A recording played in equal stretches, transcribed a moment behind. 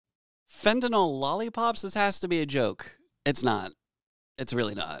Fentanyl lollipops? This has to be a joke. It's not. It's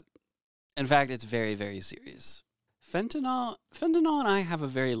really not. In fact, it's very, very serious. Fentanyl and I have a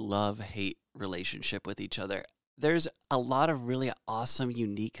very love-hate relationship with each other. There's a lot of really awesome,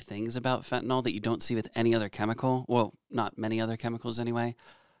 unique things about fentanyl that you don't see with any other chemical. Well, not many other chemicals anyway.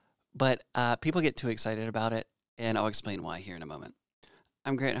 But people get too excited about it, and I'll explain why here in a moment.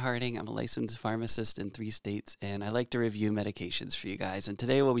 I'm Grant Harding. I'm a licensed pharmacist in 3 states, and I like to review medications for you guys. And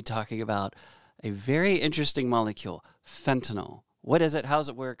today we'll be talking about a very interesting molecule, fentanyl. What is it? How does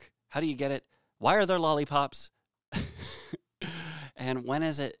it work? How do you get it? Why are there lollipops? And when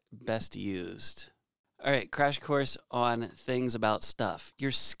is it best used? All right, crash course on things about stuff.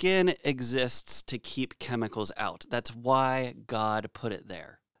 Your skin exists to keep chemicals out. That's why God put it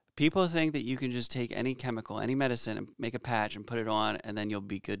there. People think that you can just take any chemical, any medicine, and make a patch and put it on, and then you'll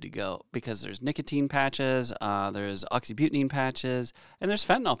be good to go. Because there's nicotine patches, there's oxybutylene patches, and there's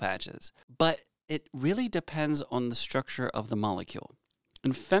fentanyl patches. But it really depends on the structure of the molecule.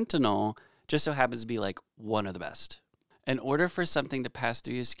 And fentanyl just so happens to be like one of the best. In order for something to pass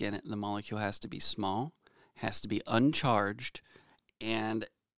through your skin, the molecule has to be small, has to be uncharged, and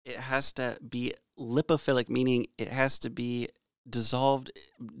it has to be lipophilic, meaning it has to be dissolvable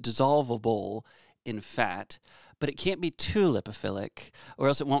in fat, but it can't be too lipophilic or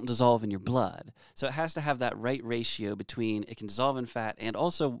else it won't dissolve in your blood. So it has to have that right ratio between it can dissolve in fat and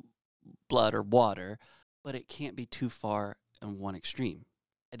also blood or water, but it can't be too far in one extreme.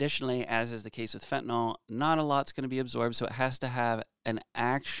 Additionally, as is the case with fentanyl, not a lot's going to be absorbed, so it has to have an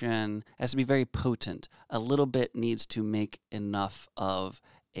action, it has to be very potent. A little bit needs to make enough of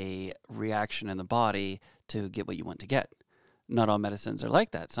a reaction in the body to get what you want to get. Not all medicines are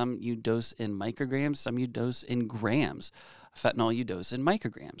like that. Some you dose in micrograms, some you dose in grams. Fentanyl you dose in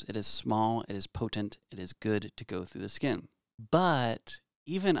micrograms. It is small, it is potent, it is good to go through the skin. But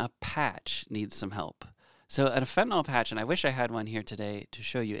even a patch needs some help. So a fentanyl patch, and I wish I had one here today to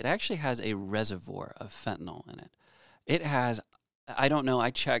show you, it actually has a reservoir of fentanyl in it. It has, I don't know, I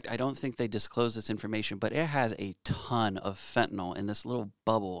checked, I don't think they disclose this information, but it has a ton of fentanyl in this little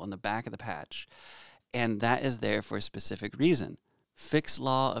bubble on the back of the patch. And that is there for a specific reason. Fick's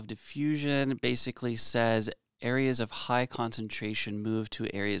law of diffusion basically says areas of high concentration move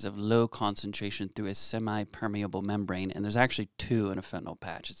to areas of low concentration through a semi-permeable membrane. And there's actually two in a fentanyl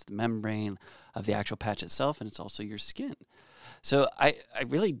patch. It's the membrane of the actual patch itself, and it's also your skin. So I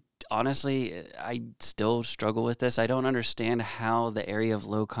really, honestly, I still struggle with this. I don't understand how the area of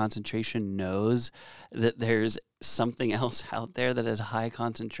low concentration knows that there's something else out there that is high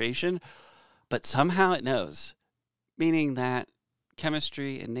concentration, but somehow it knows, meaning that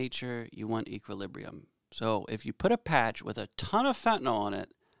chemistry and nature, you want equilibrium. So if you put a patch with a ton of fentanyl on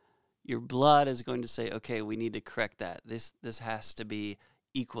it, your blood is going to say, okay, we need to correct that. This has to be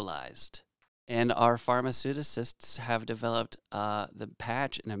equalized. And our pharmaceuticists have developed the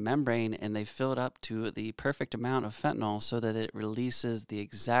patch in a membrane, and they fill it up to the perfect amount of fentanyl so that it releases the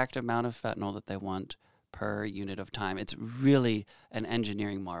exact amount of fentanyl that they want per unit of time. It's really an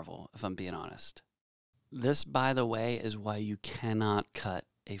engineering marvel, if I'm being honest. This, by the way, is why you cannot cut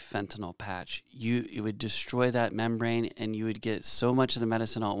a fentanyl patch. It would destroy that membrane, and you would get so much of the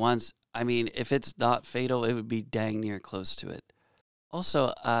medicine all at once. I mean, if it's not fatal, it would be dang near close to it.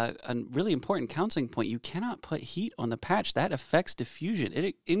 Also, a really important counseling point, you cannot put heat on the patch. That affects diffusion.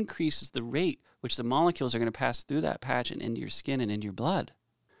 It increases the rate which the molecules are going to pass through that patch and into your skin and into your blood.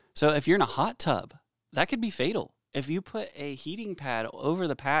 So if you're in a hot tub, that could be fatal. If you put a heating pad over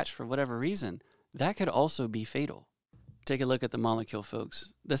the patch for whatever reason, that could also be fatal. Take a look at the molecule,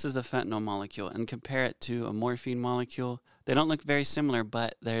 folks. This is the fentanyl molecule, and compare it to a morphine molecule. They don't look very similar,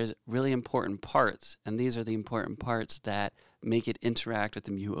 but there's really important parts, and these are the important parts that make it interact with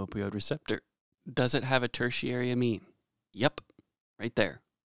the mu-opioid receptor. Does it have a tertiary amine? Yep, right there.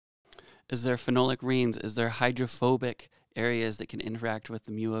 Is there phenolic rings? Is there hydrophobic areas that can interact with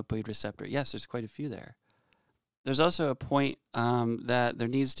the mu-opioid receptor? Yes, there's quite a few there. There's also a point that there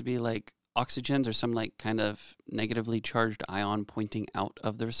needs to be like oxygens or some like kind of negatively charged ion pointing out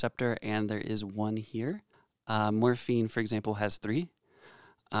of the receptor, and there is one here. Morphine, for example, has 3.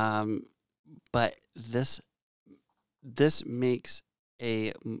 But this makes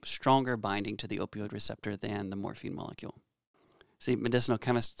a stronger binding to the opioid receptor than the morphine molecule. See, medicinal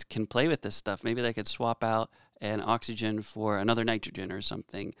chemists can play with this stuff. Maybe they could swap out an oxygen for another nitrogen or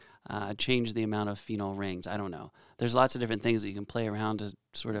something, change the amount of phenol rings. I don't know. There's lots of different things that you can play around to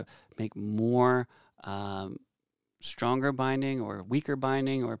sort of make more stronger binding or weaker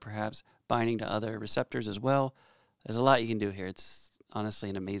binding, or perhaps binding to other receptors as well. There's a lot you can do here. It's honestly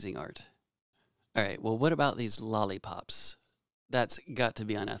an amazing art. All right, well, what about these lollipops? That's got to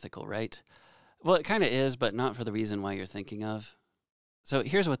be unethical, right? Well, it kind of is, but not for the reason why you're thinking of. So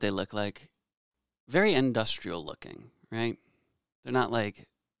here's what they look like. Very industrial looking, right? They're not like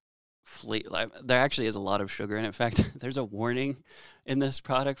there actually is a lot of sugar. And in fact, there's a warning in this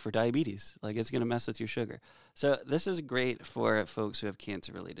product for diabetes. Like, it's going to mess with your sugar. So this is great for folks who have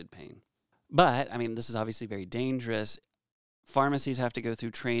cancer-related pain. But, I mean, this is obviously very dangerous. Pharmacies have to go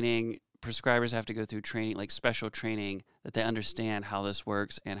through training. Prescribers have to go through training, like special training, that they understand how this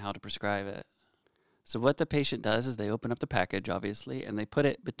works and how to prescribe it. So what the patient does is they open up the package, obviously, and they put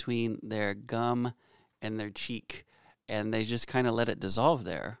it between their gum and their cheek, and they just kind of let it dissolve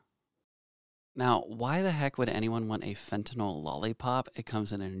there. Now, why the heck would anyone want a fentanyl lollipop? It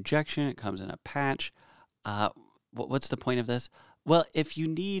comes in an injection. It comes in a patch. What's the point of this? Well, if you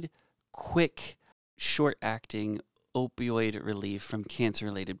need quick, short-acting opioid relief from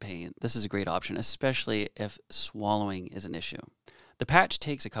cancer-related pain, this is a great option, especially if swallowing is an issue. The patch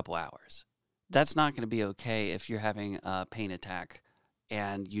takes a couple hours. That's not going to be okay if you're having a pain attack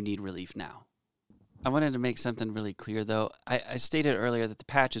and you need relief now. I wanted to make something really clear, though. I stated earlier that the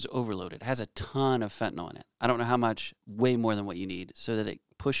patch is overloaded. It has a ton of fentanyl in it. I don't know how much, way more than what you need, so that it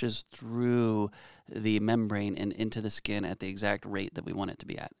pushes through the membrane and into the skin at the exact rate that we want it to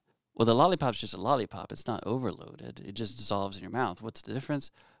be at. Well, the lollipop's just a lollipop. It's not overloaded. It just dissolves in your mouth. What's the difference?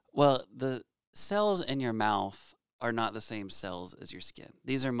 Well, the cells in your mouth are not the same cells as your skin.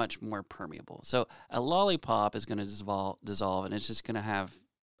 These are much more permeable. So a lollipop is going to dissolve, and it's just going to have,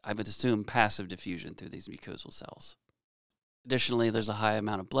 I would assume, passive diffusion through these mucosal cells. Additionally, there's a high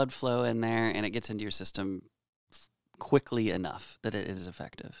amount of blood flow in there, and it gets into your system quickly enough that it is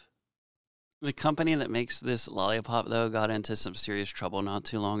effective. The company that makes this lollipop, though, got into some serious trouble not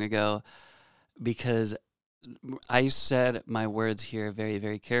too long ago because I said my words here very,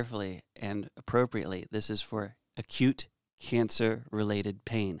 very carefully and appropriately. This is for acute cancer-related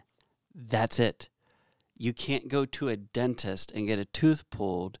pain. That's it. You can't go to a dentist and get a tooth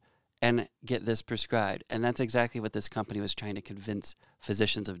pulled and get this prescribed. And that's exactly what this company was trying to convince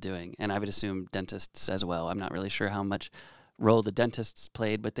physicians of doing. And I would assume dentists as well. I'm not really sure how much role the dentists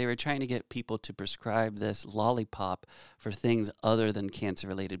played, but they were trying to get people to prescribe this lollipop for things other than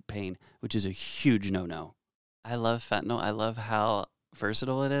cancer-related pain, which is a huge no-no. I love fentanyl. I love how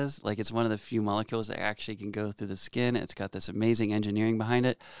versatile it is. Like, it's one of the few molecules that actually can go through the skin. It's got this amazing engineering behind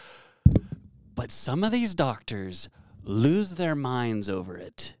it. But some of these doctors lose their minds over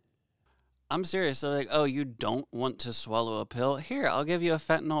it. I'm serious. They're like, oh, you don't want to swallow a pill? Here, I'll give you a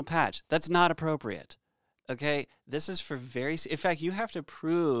fentanyl patch. That's not appropriate. Okay? This is for in fact, you have to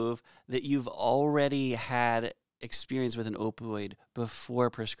prove that you've already had experience with an opioid before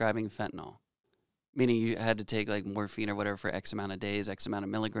prescribing fentanyl. Meaning you had to take like morphine or whatever for X amount of days, X amount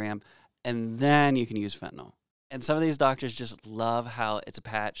of milligram, and then you can use fentanyl. And some of these doctors just love how it's a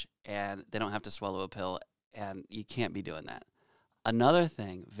patch and they don't have to swallow a pill, and you can't be doing that. Another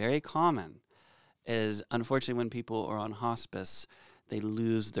thing, very common, is unfortunately when people are on hospice, they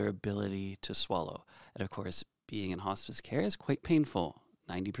lose their ability to swallow. And of course, being in hospice care is quite painful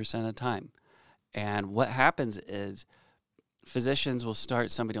 90% of the time. And what happens is physicians will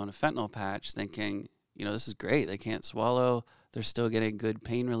start somebody on a fentanyl patch thinking, you know, this is great. They can't swallow. They're still getting good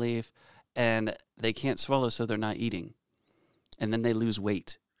pain relief. And they can't swallow, so they're not eating. And then they lose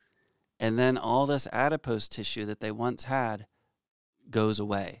weight. And then all this adipose tissue that they once had goes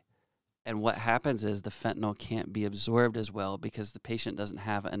away. And what happens is the fentanyl can't be absorbed as well because the patient doesn't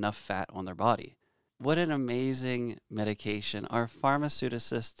have enough fat on their body. What an amazing medication. Our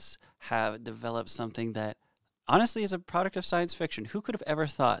pharmaceutists have developed something that honestly is a product of science fiction. Who could have ever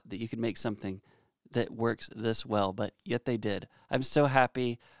thought that you could make something that works this well? But yet they did. I'm so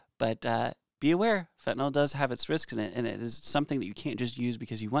happy. But be aware, fentanyl does have its risks in it, and it is something that you can't just use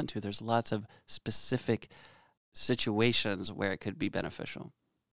because you want to. There's lots of specific situations where it could be beneficial.